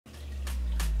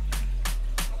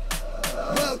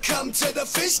Welcome to the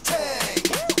fish tank!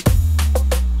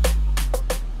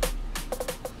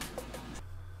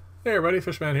 Hey everybody,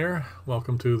 Fishman here.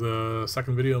 Welcome to the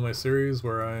second video of my series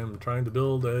where I am trying to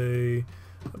build a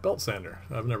belt sander.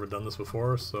 I've never done this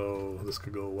before, so this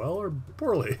could go well or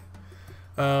poorly.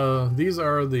 These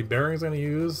are the bearings I'm going to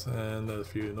use, and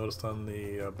if you noticed on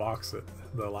the box,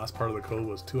 the last part of the code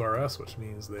was 2RS, which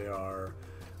means they are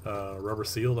rubber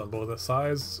sealed on both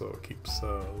sides, so it keeps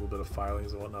a little bit of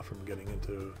filings and whatnot from getting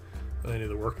into any of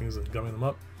the workings and gumming them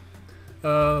up.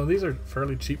 These are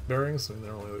fairly cheap bearings, and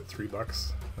they're only like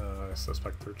 $3. I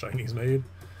suspect they're Chinese made.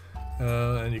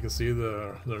 And you can see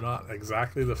they're not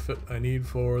exactly the fit I need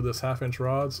for this 1/2-inch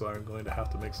rod, so I'm going to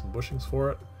have to make some bushings for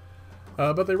it.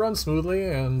 But they run smoothly,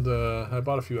 and I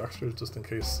bought a few extras just in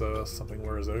case something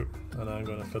wears out, and I'm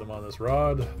going to fit them on this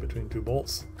rod between 2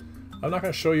 bolts. I'm not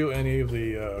going to show you any of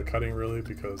the cutting really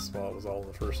because, well, it was all in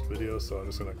the first video, so I'm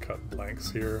just going to cut blanks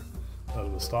here out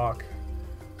of the stock.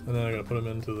 And then I'm going to put them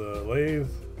into the lathe,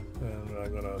 and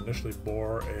I'm going to initially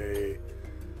bore a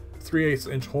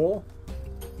 3/8 inch hole.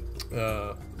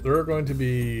 There are going to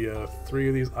be 3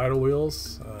 of these idle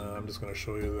wheels. I'm just going to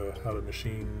show you how to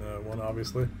machine one,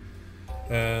 obviously.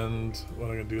 And what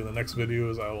I'm going to do in the next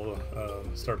video is I will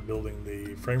start building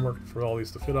the framework for all these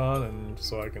to fit on, and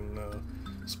so I can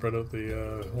spread out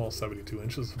the 72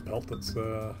 inches of belt that's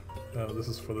this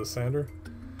is for the sander.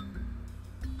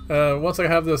 Once I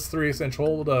have this 3/8 inch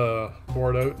hole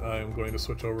bored out, I'm going to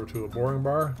switch over to a boring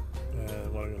bar,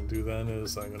 and what I'm going to do then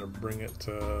is I'm going to bring it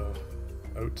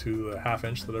out to the 1/2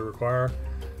 inch that I require.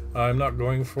 I'm not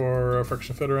going for a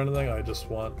friction fit or anything, I just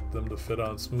want them to fit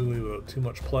on smoothly without too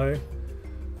much play.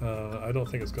 I don't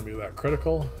think it's going to be that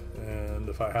critical, and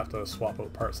if I have to swap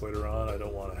out parts later on, I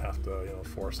don't want to have to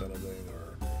force anything or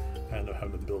end up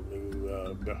having to build new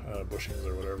bushings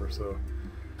or whatever. So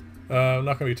I'm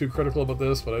not going to be too critical about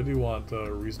this, but I do want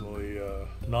a reasonably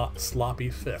not sloppy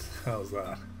fit. How's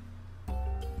that?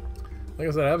 Like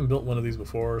I said, I haven't built one of these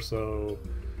before, so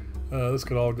this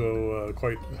could all go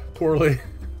quite poorly.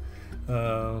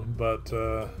 But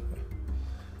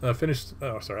I finished.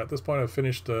 Oh, sorry. At this point, I've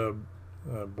finished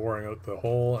boring out the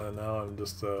hole, and now I'm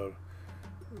just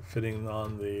fitting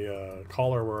on the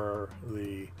collar where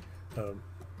the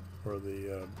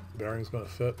bearing's going to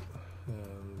fit,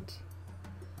 and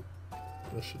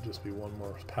this should just be one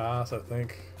more pass, I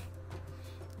think.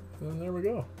 And there we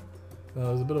go. Now,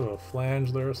 there's a bit of a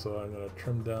flange there, so I'm going to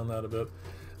trim down that a bit.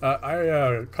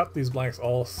 I cut these blanks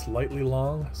all slightly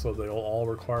long, so they'll all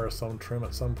require some trim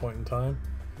at some point in time.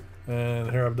 And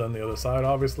here I've done the other side,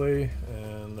 obviously,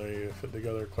 and they fit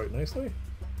together quite nicely.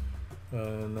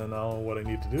 And then now what I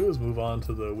need to do is move on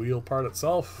to the wheel part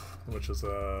itself, which is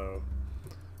a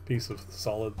piece of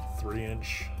solid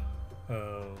 3-inch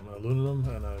aluminum,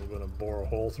 and I'm going to bore a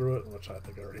hole through it, which I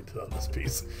think I already did on this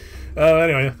piece.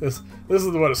 Anyway, this is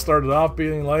what it started off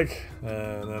being like,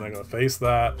 and then I'm going to face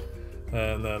that,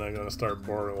 and then I'm going to start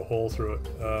boring a hole through it.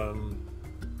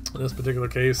 In this particular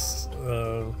case,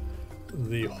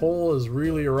 the hole is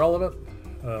really irrelevant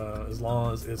as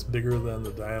long as it's bigger than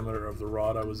the diameter of the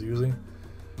rod I was using.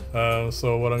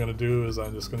 So what I'm going to do is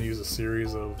I'm just going to use a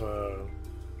series of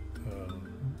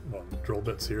drill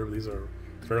bits here. These are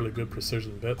fairly good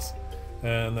precision bits,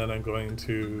 and then I'm going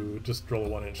to just drill a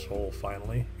 1-inch hole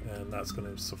finally, and that's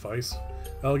going to suffice.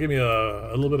 That'll give me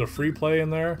a little bit of free play in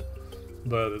there,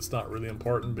 but it's not really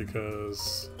important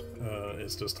because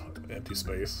it's just empty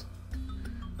space.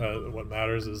 What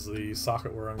matters is the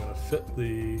socket where I'm going to fit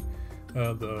the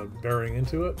bearing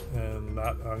into it, and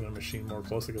that I'm going to machine more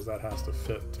closely because that has to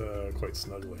fit quite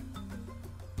snugly.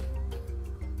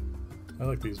 I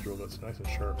like these drill bits, nice and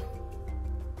sharp.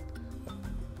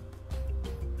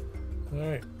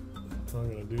 Alright, what I'm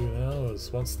going to do now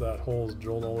is once that hole is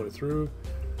drilled all the way through,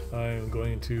 I'm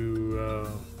going to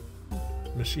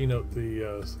machine out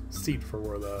the seat for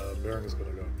where the bearing is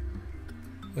going to go.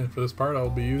 And for this part I'll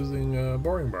be using a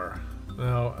boring bar.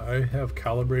 Now I have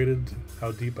calibrated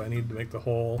how deep I need to make the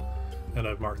hole, and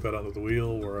I've marked that onto the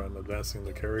wheel where I'm advancing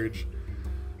the carriage.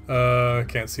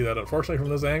 Can't see that unfortunately from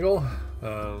this angle,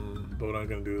 but what I'm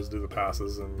going to do is do the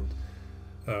passes and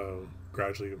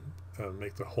gradually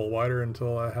make the hole wider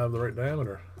until I have the right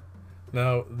diameter.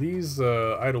 Now these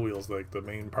idle wheels, like the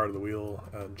main part of the wheel,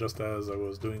 just as I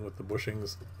was doing with the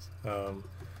bushings,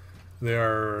 they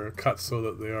are cut so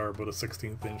that they are about a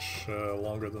 1/16 inch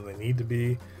longer than they need to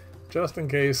be, just in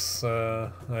case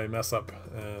I mess up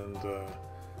and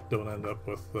don't end up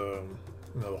with the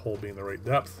hole being the right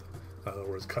depth. In other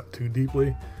words, cut too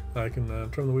deeply. I can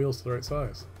trim the wheels to the right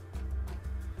size.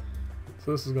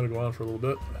 So this is going to go on for a little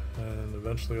bit, and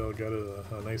eventually I'll get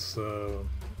a nice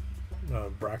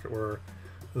bracket where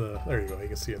there you go, you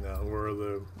can see it now, where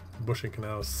the bushing can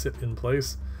now sit in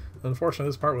place. Unfortunately,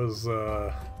 this part was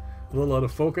a little out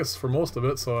of focus for most of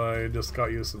it, so I just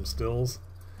got used some stills.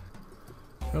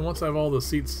 And once I have all the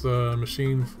seats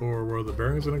machined for where the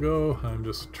bearing's going to go, I'm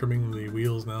just trimming the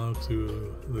wheels now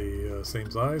to the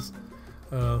same size.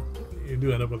 You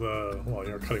do end up with well,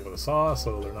 you're cutting with a saw,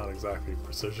 so they're not exactly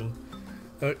precision.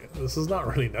 This is not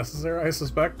really necessary, I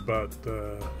suspect, but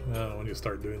when you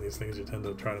start doing these things, you tend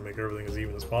to try to make everything as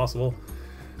even as possible.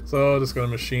 So I'm just going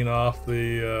to machine off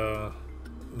the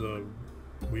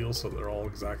wheels so they're all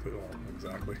exactly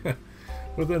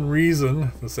within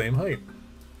reason the same height.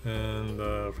 And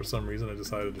for some reason I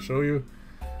decided to show you.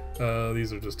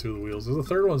 These are just two of the wheels. The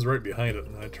third one's right behind it,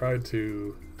 and I tried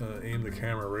to aim the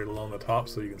camera right along the top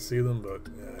so you can see them, but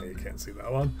you can't see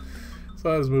that one.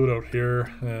 So I just moved it out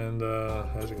here, and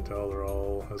as you can tell, they're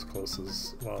all as close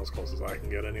as I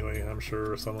can get anyway. I'm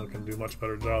sure someone can do a much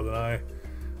better job than I,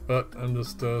 but I'm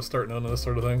just starting out on this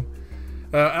sort of thing.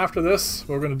 After this,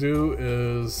 what we're going to do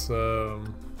is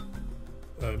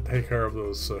take care of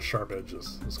those sharp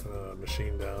edges. I'm just going to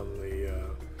machine down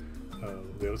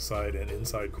the outside and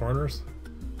inside corners.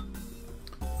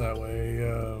 That way,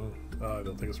 I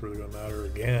don't think it's really going to matter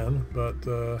again, but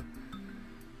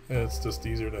it's just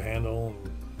easier to handle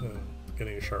and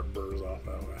getting sharp burrs off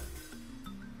that way.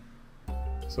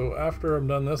 So after I'm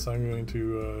done this, I'm going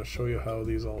to show you how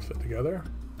these all fit together.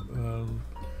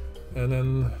 And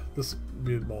then this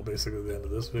will be basically the end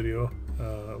of this video.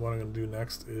 What I'm going to do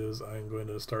next is I'm going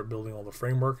to start building all the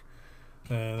framework.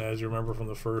 And as you remember from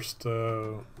the first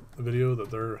video,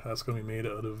 that's going to be made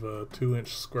out of a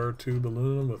 2-inch square tube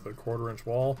aluminum with a 1/4-inch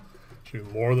wall. Should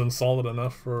be more than solid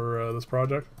enough for this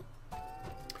project.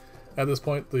 At this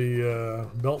point, the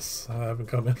belts haven't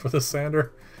come in for this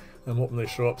sander. I'm hoping they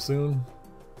show up soon,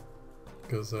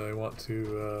 because I want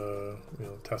to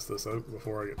test this out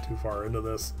before I get too far into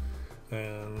this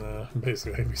and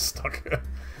basically be stuck.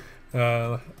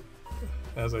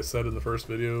 As I said in the first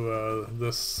video,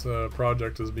 this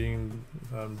project is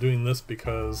I'm doing this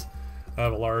because I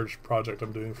have a large project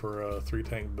I'm doing for a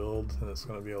 3-tank build, and it's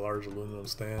going to be a large aluminum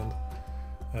stand,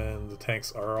 and the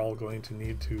tanks are all going to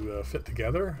need to fit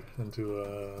together into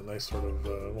a nice sort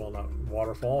of well, not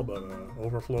waterfall, but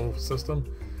overflow system.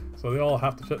 So they all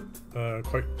have to fit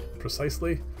quite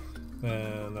precisely,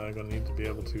 and I'm going to need to be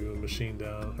able to sand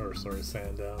down,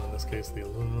 in this case the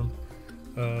aluminum,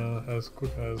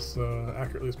 as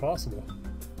accurately as possible.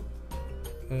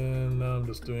 And now I'm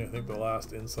just doing, I think, the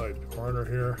last inside corner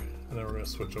here, and then we're going to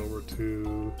switch over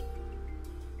to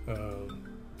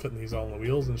fitting these all on the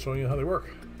wheels and showing you how they work.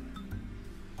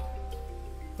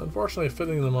 Unfortunately,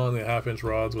 fitting them on the 1/2-inch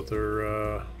rods with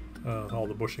their all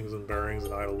the bushings and bearings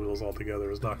and idle wheels all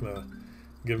together is not going to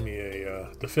give me a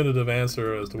definitive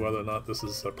answer as to whether or not this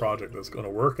is a project that's going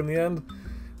to work in the end,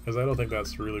 because I don't think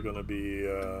that's really going to be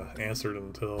answered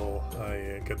until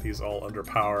I get these all under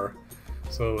power.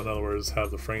 So in other words,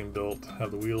 have the frame built, have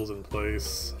the wheels in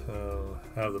place,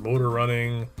 have the motor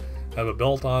running, have a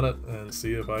belt on it, and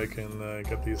see if I can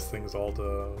get these things all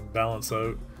to balance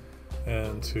out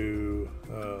and to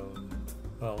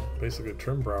well, basically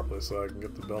trim properly so I can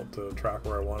get the belt to track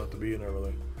where I want it to be and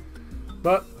everything.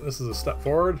 But this is a step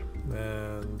forward,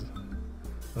 and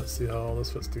let's see how all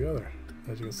this fits together.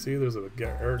 As you can see, there's an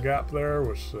air gap there,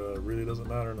 which really doesn't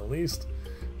matter in the least,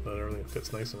 but everything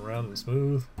fits nice and round and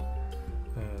smooth.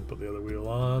 And put the other wheel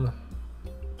on,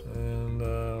 and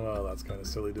well, that's kind of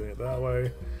silly doing it that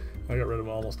way. I got rid of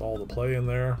almost all the play in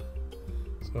there.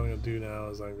 So what I'm going to do now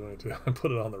is I'm going to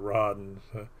put it on the rod, and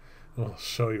we'll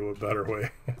show you a better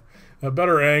way, a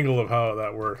better angle of how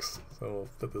that works. So we'll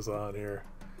fit this on here.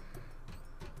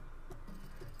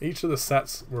 Each of the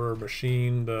sets were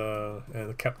machined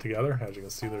and kept together. As you can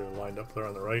see, they're lined up there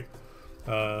on the right.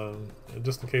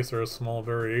 Just in case there are small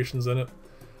variations in it,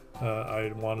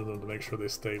 I wanted them to make sure they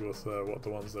stayed with what the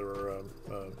ones that were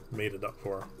mated up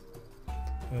for.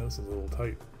 And this is a little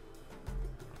tight,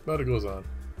 but it goes on.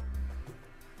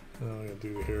 And what I'm going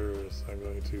to do here is I'm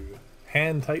going to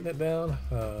hand tighten it down.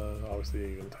 Obviously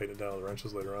you can tighten it down with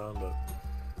wrenches later on, but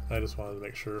I just wanted to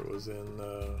make sure it was in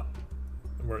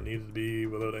where it needed to be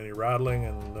without any rattling,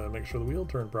 and make sure the wheel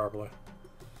turned properly.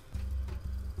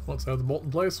 Once I have the bolt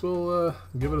in place, we'll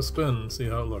give it a spin and see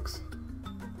how it looks.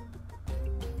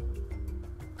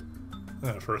 And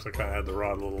at first I kind of had the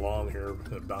rod a little long here,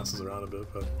 it bounces around a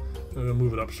bit, but I'm going to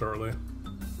move it up shortly.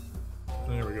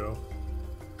 There we go.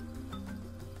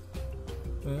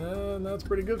 And that's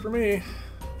pretty good for me.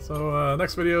 So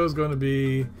next video is going to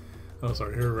be, oh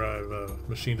sorry, here I've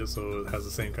machined it so it has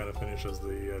the same kind of finish as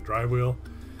the drive wheel.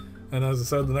 And as I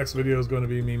said, the next video is going to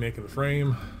be me making the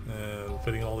frame and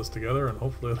fitting all this together, and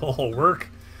hopefully it'll all work.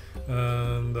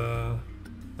 And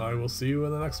I will see you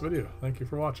in the next video. Thank you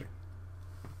for watching.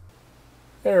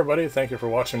 Hey everybody, thank you for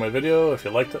watching my video. If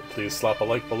you liked it, please slap a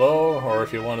like below, or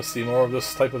if you want to see more of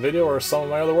this type of video or some of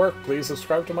my other work, please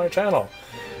subscribe to my channel.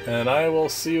 And I will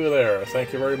see you there.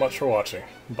 Thank you very much for watching.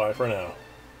 Bye for now.